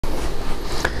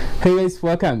Hey guys,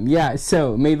 welcome. Yeah,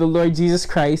 so may the Lord Jesus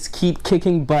Christ keep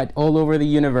kicking butt all over the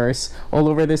universe, all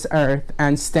over this earth,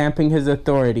 and stamping his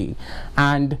authority.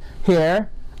 And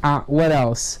here, what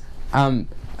else?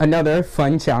 Another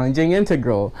fun, challenging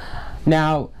integral.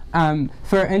 Now,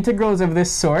 for integrals of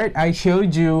this sort, I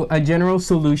showed you a general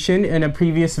solution in a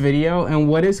previous video and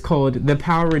what is called the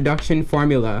power reduction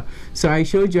formula. So I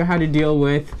showed you how to deal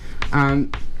with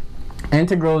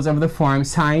integrals of the form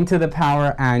sine to the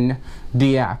power n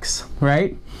dx,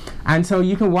 right? And so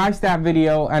you can watch that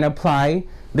video and apply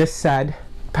this said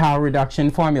power reduction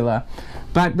formula.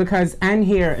 But because n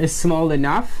here is small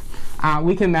enough,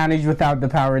 we can manage without the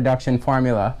power reduction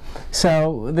formula.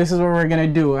 So this is what we're going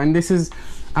to do. And this is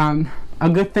a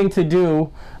good thing to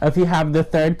do if you have the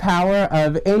third power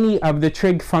of any of the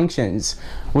trig functions,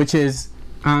 which is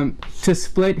to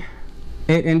split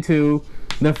it into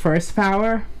the first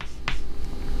power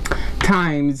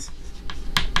times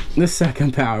the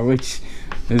second power, which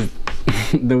is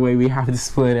the way we have to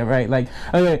split it, right? Like,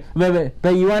 okay,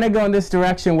 but you want to go in this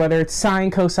direction, whether it's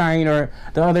sine, cosine, or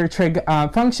the other trig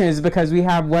functions, because we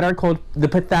have what are called the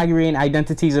Pythagorean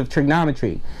identities of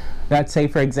trigonometry. Let's say,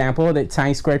 for example, that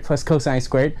sine squared plus cosine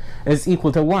squared is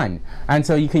equal to 1. And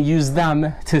so you can use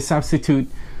them to substitute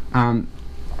in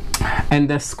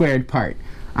the squared part.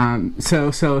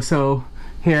 So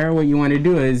here what you want to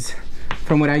do is,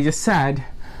 from what I just said,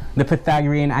 the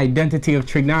Pythagorean identity of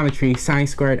trigonometry, sine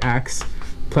squared x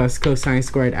plus cosine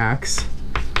squared x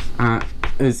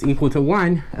is equal to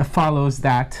 1. It follows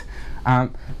that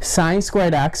sine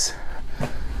squared x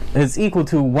is equal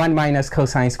to 1 minus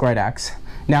cosine squared x.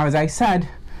 Now, as I said,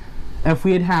 if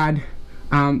we had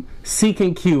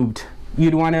secant cubed,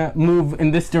 you'd want to move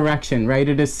in this direction, right?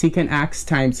 It is secant x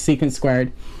times secant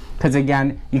squared, because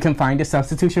again, you can find a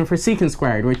substitution for secant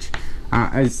squared, which,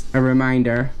 as a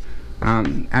reminder,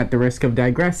 at the risk of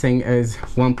digressing, is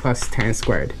 1 plus tan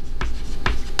squared.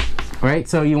 Right?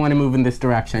 So you want to move in this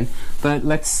direction. But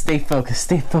let's stay focused,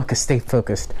 stay focused, stay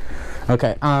focused.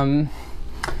 Okay,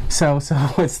 so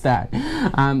what's that?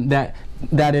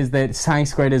 That is that sine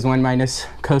squared is 1 minus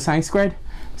cosine squared.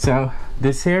 So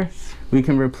this here, we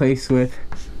can replace with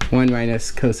 1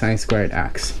 minus cosine squared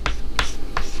x.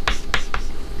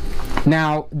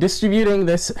 Now, distributing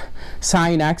this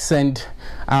sine x and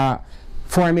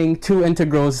forming two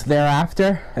integrals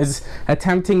thereafter is a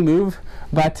tempting move,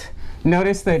 but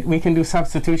notice that we can do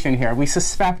substitution here. We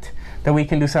suspect that we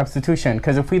can do substitution,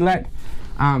 because if we let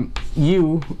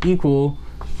u equal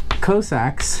cos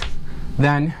x,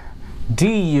 then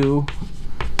du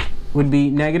would be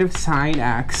negative sine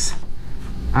x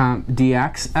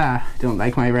dx. Don't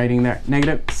like my writing there.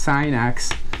 Negative sine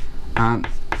x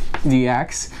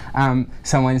dx.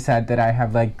 Someone said that I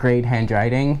have like great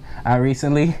handwriting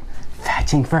recently.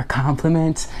 Fetching for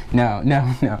compliments? No.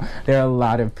 There are a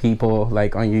lot of people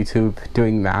like on YouTube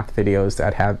doing math videos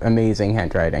that have amazing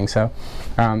handwriting. So,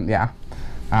 yeah.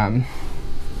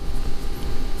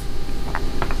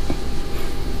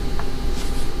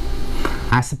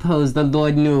 I suppose the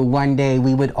Lord knew one day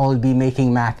we would all be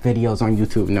making math videos on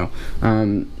YouTube. No,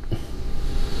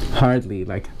 hardly.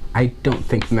 Like, I don't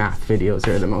think math videos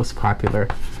are the most popular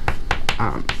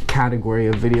category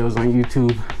of videos on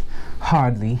YouTube.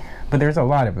 Hardly. But there's a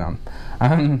lot of them.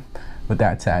 With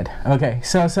that said, okay,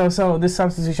 so this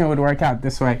substitution would work out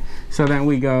this way. So then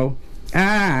we go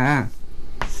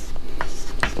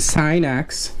sine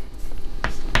x,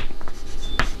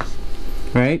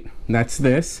 right? That's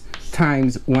this,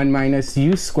 times 1 minus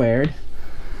u squared,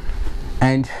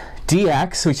 and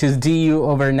dx, which is du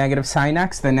over negative sine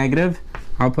x, the negative,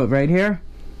 I'll put right here.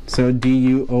 So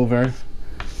du over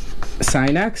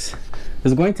sine x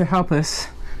is going to help us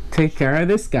take care of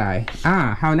this guy.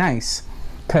 How nice.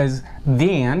 Because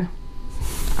then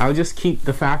I'll just keep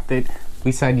the fact that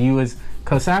we said u is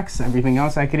cos x, everything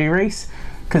else I could erase.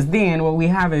 Because then what we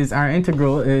have is our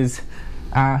integral is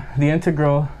the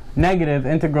integral, negative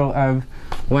integral of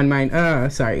 1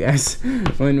 minus,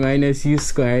 1 minus u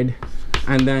squared,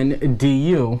 and then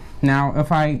du. Now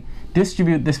if I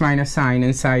distribute this minus sign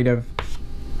inside of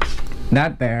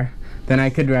that there, then I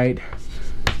could write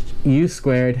u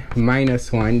squared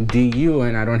minus 1 du,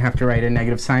 and I don't have to write a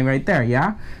negative sign right there,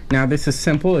 yeah? Now this is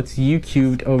simple. It's u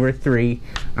cubed over 3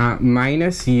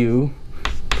 minus u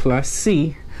plus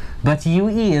c, but ue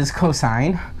is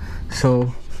cosine,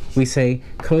 so we say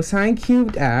cosine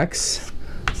cubed x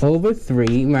over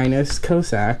 3 minus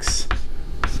cos x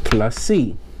plus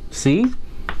c. See?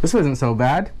 This wasn't so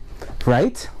bad,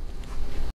 right?